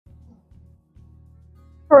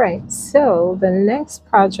All right, so the next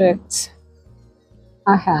project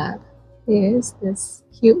I have is this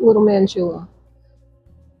cute little Manjula.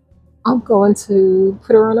 I'm going to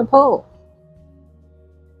put her on a pole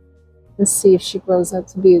and see if she grows up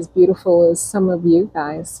to be as beautiful as some of you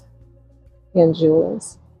guys,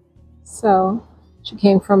 Manjulas. So she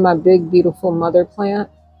came from my big, beautiful mother plant.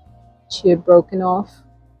 She had broken off,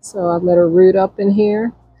 so I let her root up in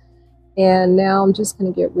here. And now I'm just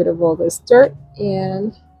going to get rid of all this dirt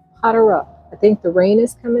and pot her up. I think the rain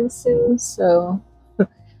is coming soon, so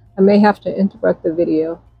I may have to interrupt the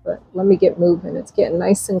video, but let me get moving. It's getting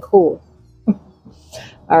nice and cool.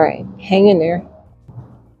 All right, hang in there.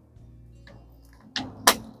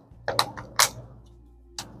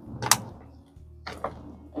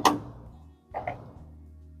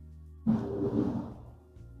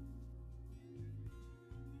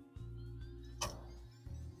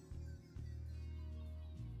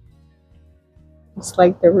 Looks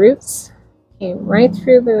like the roots came right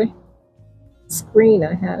through the screen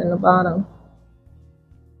I had in the bottom.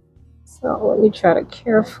 So let me try to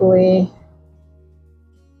carefully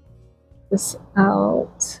this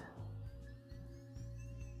out.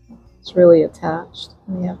 It's really attached.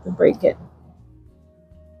 We have to break it.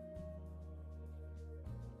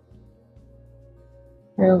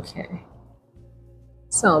 Okay.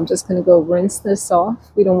 So I'm just going to go rinse this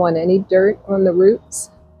off. We don't want any dirt on the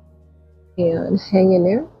roots. And hang in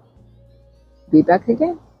there. Be back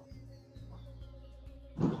again.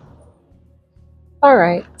 All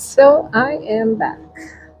right, so I am back.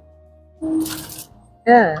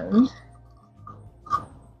 And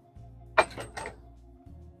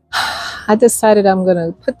I decided I'm going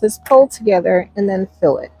to put this pole together and then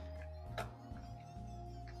fill it.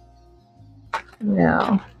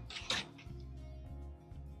 Now,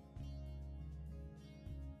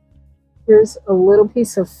 here's a little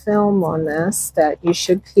piece of film on this that you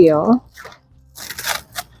should peel.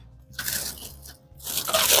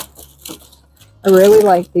 I really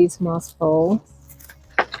like these moss poles.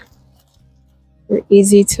 They're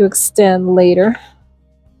easy to extend later.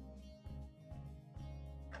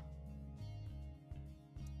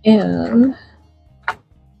 And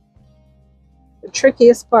the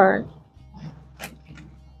trickiest part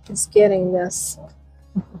is getting this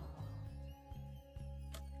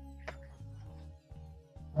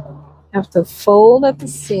have to fold at the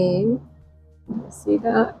seam. See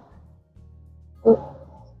that? Oh,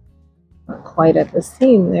 not quite at the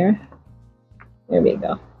seam there. There we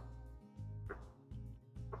go.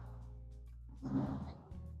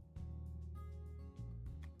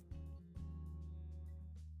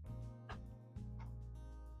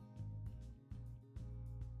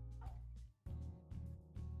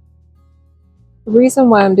 The reason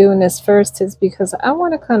why I'm doing this first is because I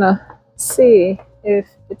want to kind of see if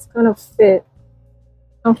it's going to fit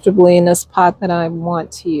comfortably in this pot that I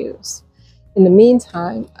want to use. In the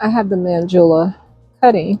meantime, I have the Manjula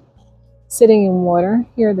cutting sitting in water.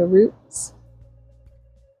 Here are the roots.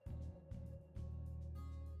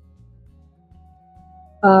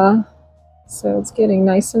 So it's getting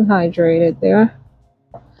nice and hydrated there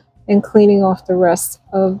and cleaning off the rest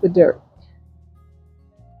of the dirt.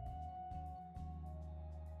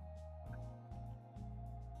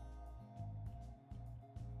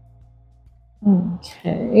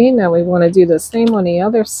 Okay, now we want to do the same on the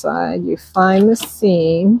other side. You find the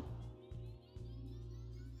seam,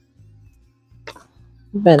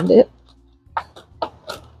 bend it.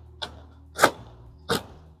 Of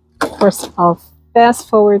course, I'll fast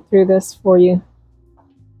forward through this for you.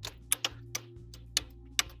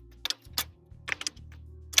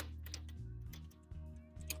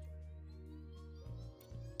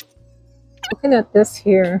 Looking at this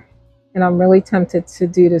here, and I'm really tempted to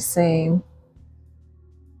do the same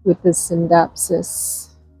with this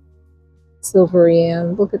Syndapsis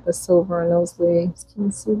silverian. Look at the silver on those leaves. Can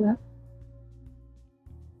you see that?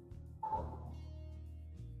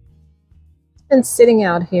 It's been sitting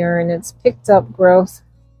out here and it's picked up growth.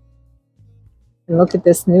 And look at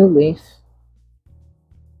this new leaf.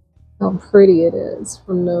 How pretty it is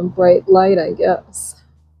from the bright light, I guess.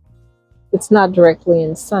 It's not directly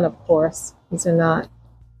in sun, of course. These are not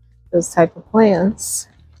those type of plants.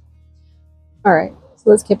 All right. So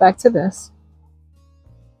let's get back to this.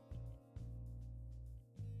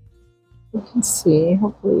 You can see,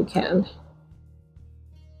 hopefully you can.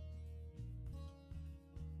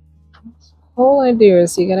 The whole idea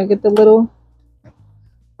is you're going to get the little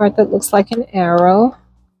part that looks like an arrow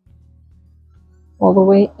all the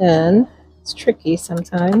way in. It's tricky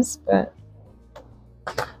sometimes, but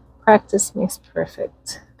practice makes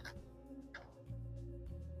perfect.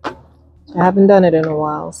 I haven't done it in a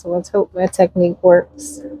while, so let's hope my technique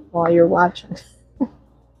works while you're watching.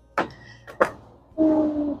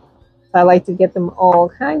 I like to get them all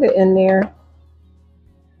kind of in there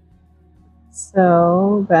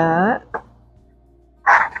so that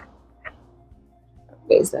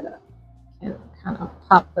raise that up and kind of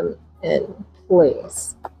pop them in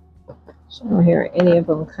place. So I don't hear any of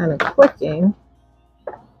them kind of clicking.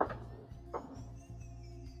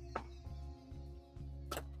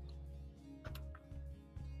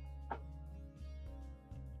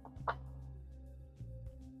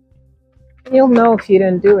 You'll know if you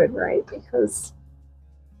didn't do it right because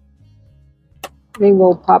they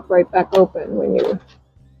will pop right back open when you,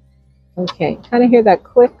 okay, kind of hear that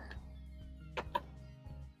click. I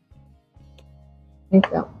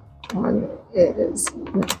think that one is,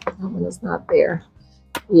 no, that one is not there.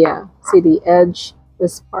 Yeah, see the edge,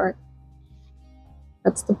 this part?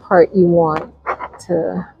 That's the part you want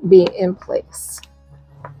to be in place.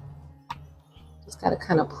 Just got to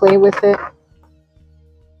kind of play with it.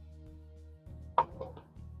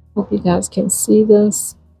 Hope you guys can see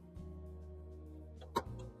this.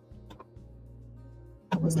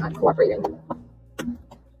 It was not cooperating.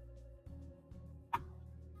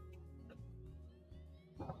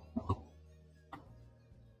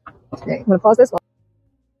 Okay, I'm going to pause this one.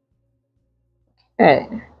 Okay,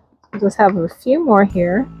 we'll just have a few more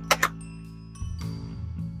here.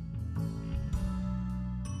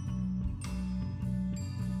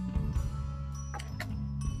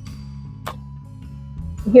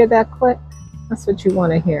 You hear that click? That's what you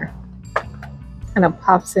want to hear. Kind of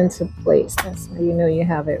pops into place. That's how you know you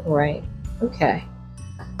have it right. Okay,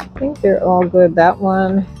 I think they're all good. That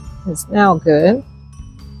one is now good.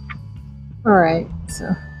 All right,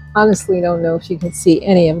 so honestly don't know if you can see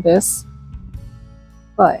any of this,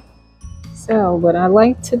 but so what I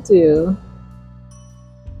like to do,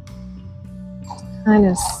 kind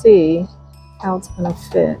of see how it's going to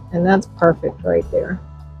fit, and that's perfect right there.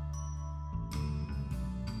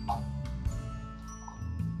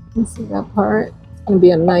 You see that part? It's going to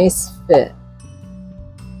be a nice fit.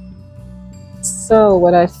 So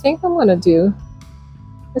what I think I'm going to do,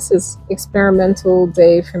 this is experimental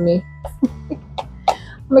day for me.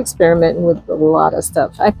 I'm experimenting with a lot of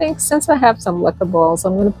stuff. I think since I have some liquor balls,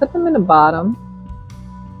 I'm going to put them in the bottom,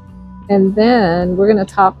 and then we're going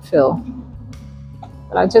to top fill.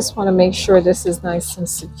 But I just want to make sure this is nice and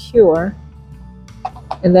secure,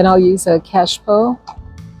 and then I'll use a cashpo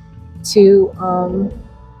to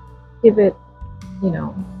give it, you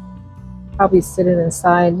know, probably sit it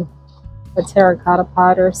inside a terracotta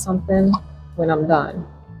pot or something when I'm done.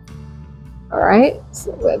 All right,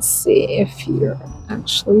 so let's see if you're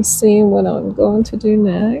actually seeing what I'm going to do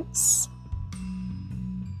next.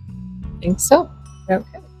 I think so. Okay.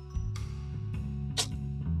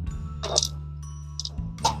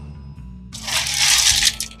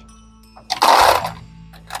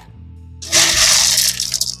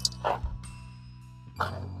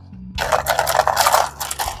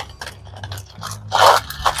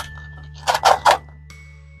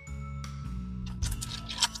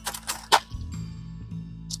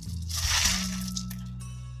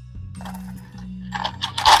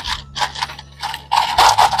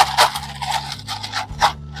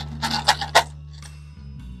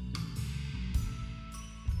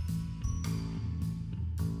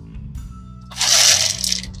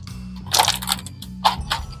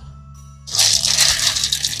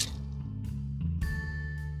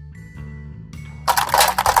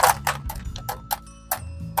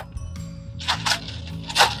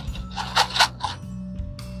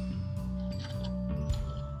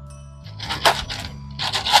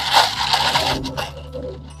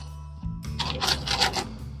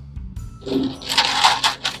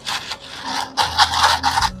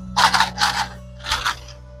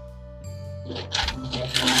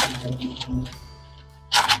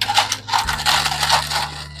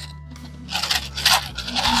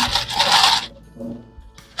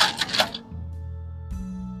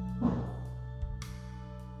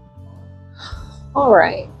 All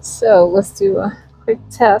right, so let's do a quick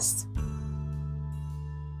test.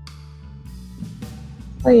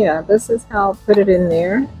 So yeah, this is how I'll put it in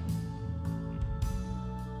there.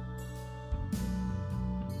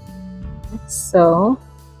 Like so.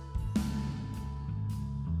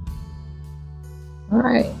 All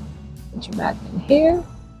right, put you back in here.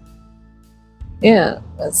 And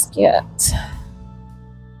let's get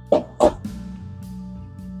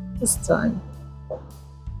this done.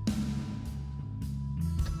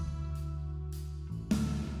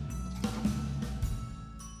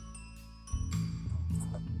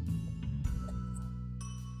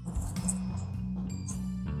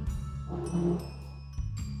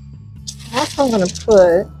 Also, I'm going to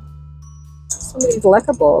put some of these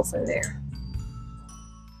leca balls in there.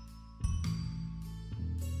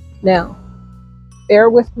 Now, bear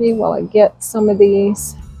with me while I get some of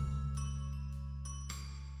these.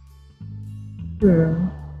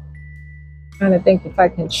 Trying to think if I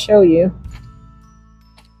can show you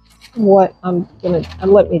what I'm gonna.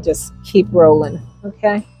 Let me just keep rolling,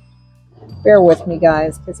 okay? Bear with me,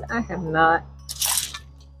 guys, because I have not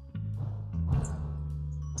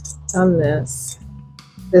done this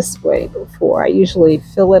way before. I usually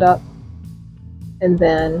fill it up and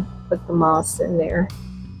then put the moss in there.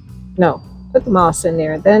 No, put the moss in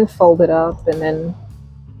there, then fold it up and then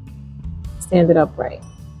stand it upright.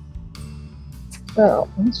 So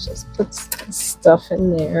let's just put some stuff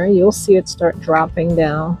in there. You'll see it start dropping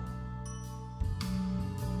down.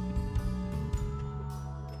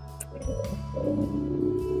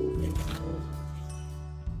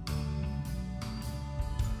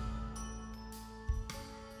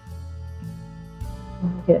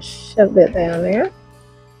 Just shove it down there,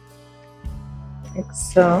 like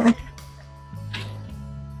so.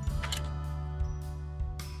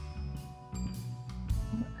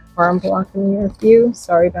 Arm blocking your view.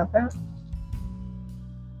 Sorry about that.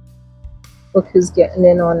 Look who's getting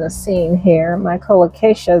in on the scene here. My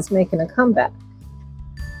co-acacia is making a comeback.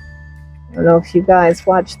 I don't know if you guys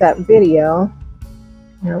watched that video.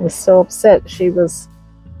 I was so upset. She was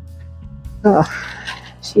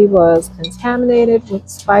contaminated with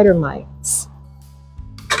spider mites.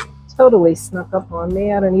 Totally snuck up on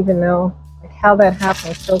me. I don't even know how that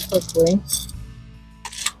happened so quickly.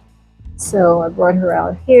 So I brought her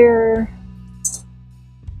out here.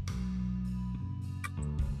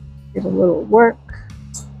 Did a little work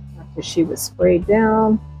after she was sprayed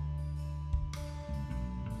down.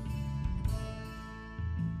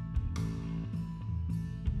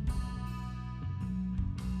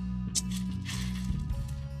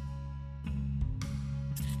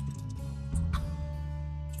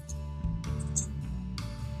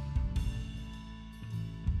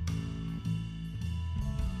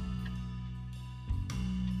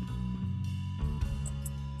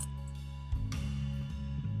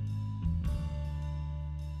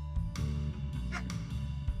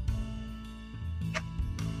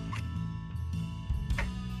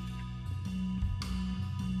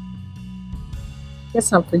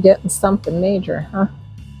 Guess I'm forgetting something major, huh?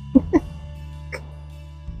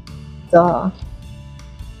 Duh.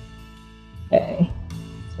 Okay,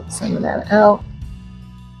 take some of that out.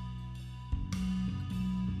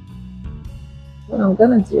 What I'm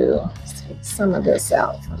gonna do is take some of this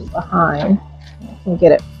out from behind. I can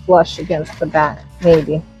get it flush against the back,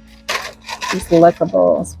 maybe. These leca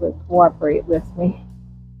balls would cooperate with me.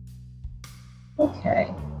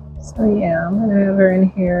 Okay, so yeah, I'm gonna have her in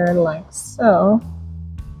here like so.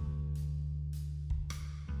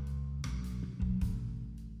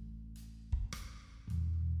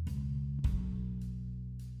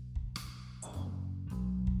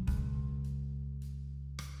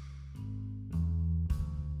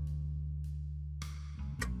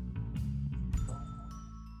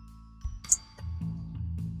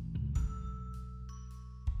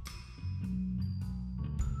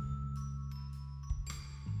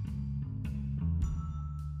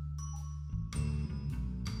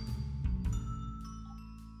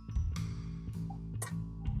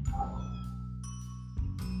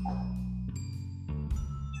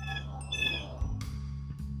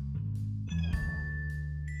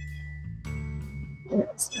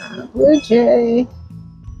 It's not a blue jay.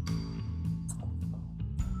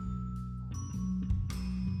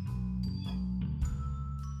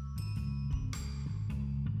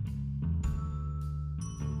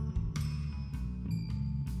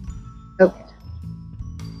 Okay.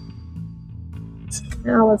 So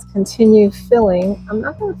now let's continue filling. I'm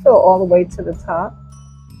not going to fill all the way to the top.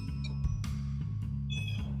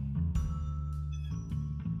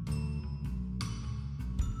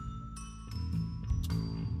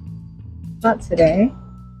 Not today.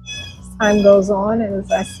 As time goes on and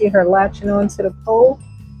as I see her latching onto the pole,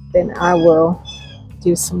 then I will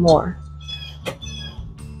do some more.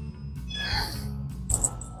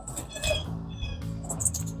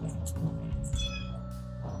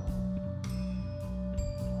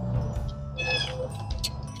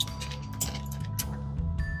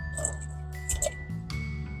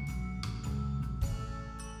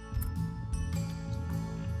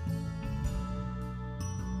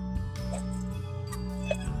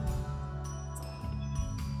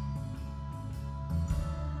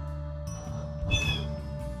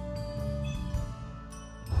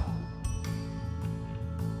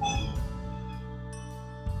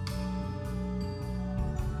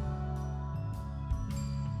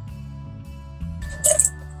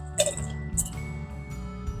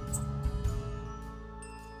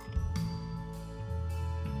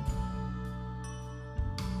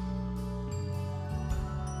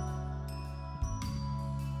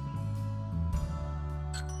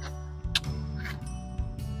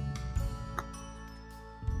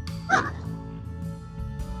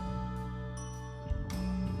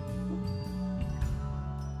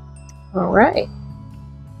 All right.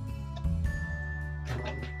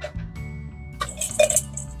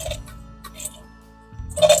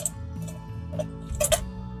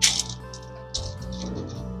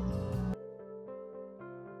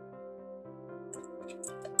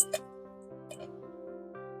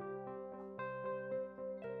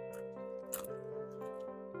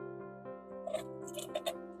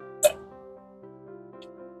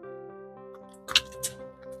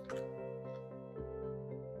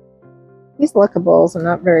 These lickables are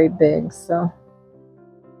not very big, so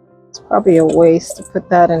it's probably a waste to put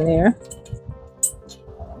that in there.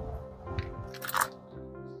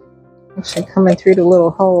 Actually coming through the little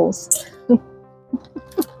holes.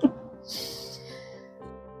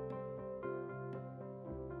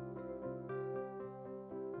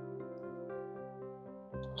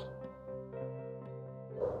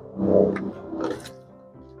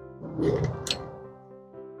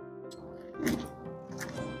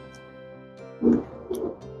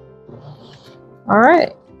 All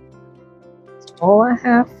right, that's all I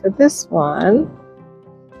have for this one.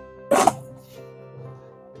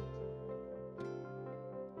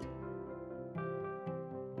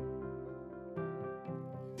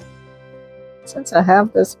 Since I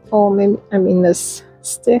have this pole, this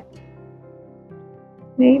stick,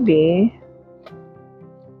 maybe.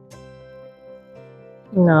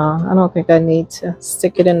 No, I don't think I need to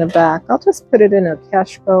stick it in the back. I'll just put it in a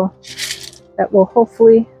cash bow that will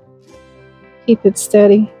hopefully keep it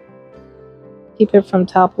steady, keep it from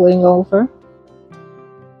toppling over.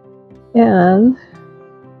 And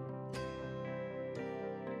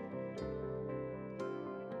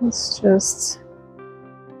let's just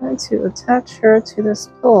try to attach her to this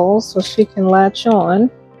pole so she can latch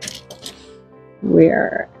on.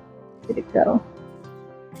 Where did it go?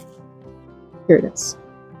 Here it is.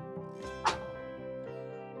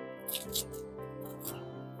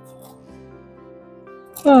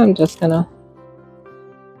 So I'm just gonna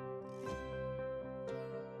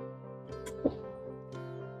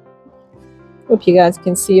hope you guys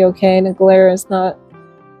can see okay. The glare is not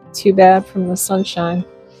too bad from the sunshine.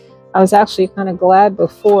 I was actually kind of glad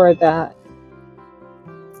before that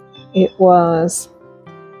it was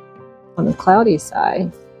on the cloudy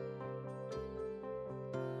side.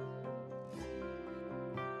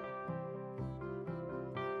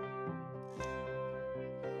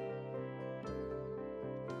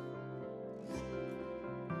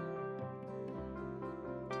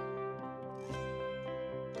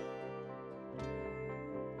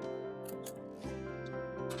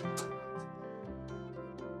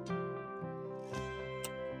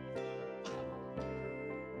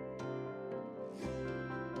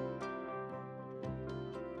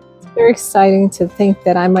 Very exciting to think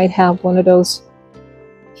that I might have one of those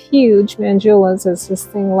huge Manjulas as this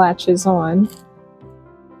thing latches on.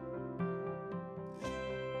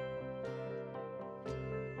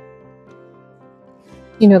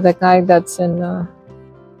 You know, that guy that's in,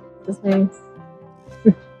 his name?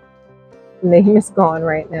 The name is gone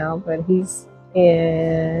right now, but he's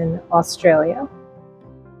in Australia.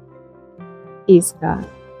 He's got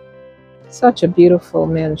such a beautiful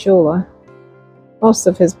Manjula. Most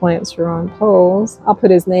of his plants are on poles. I'll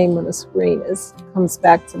put his name on the screen as it comes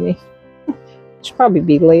back to me. Should probably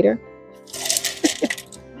be later.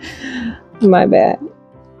 My bad.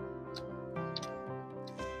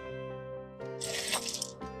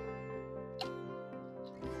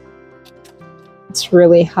 It's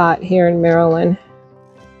really hot here in Maryland.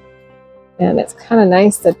 And it's kind of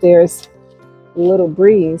nice that there's a little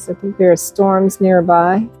breeze. I think there are storms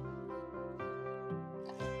nearby.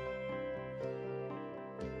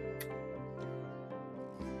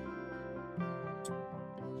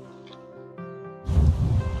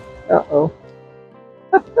 Uh-oh.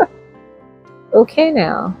 Okay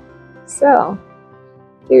now. So,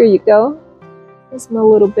 here you go. Here's my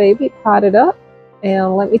little baby potted up.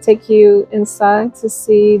 And let me take you inside to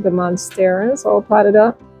see the monsteras all potted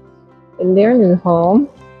up in their new home.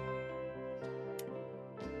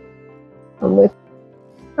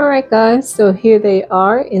 Alright guys, so here they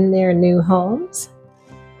are in their new homes.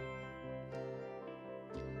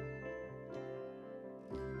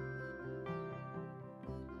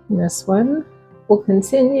 This one will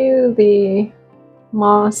continue the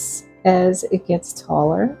moss as it gets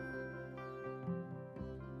taller.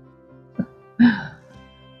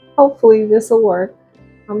 Hopefully this will work.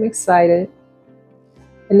 I'm excited.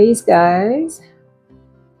 And these guys,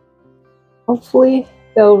 hopefully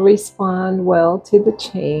they'll respond well to the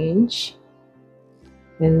change.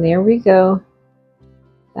 And there we go.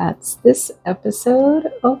 That's this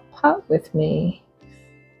episode of Pot With Me.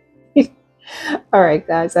 All right,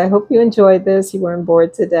 guys, I hope you enjoyed this. You weren't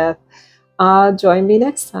bored to death. Join me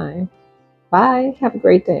next time. Bye. Have a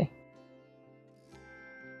great day.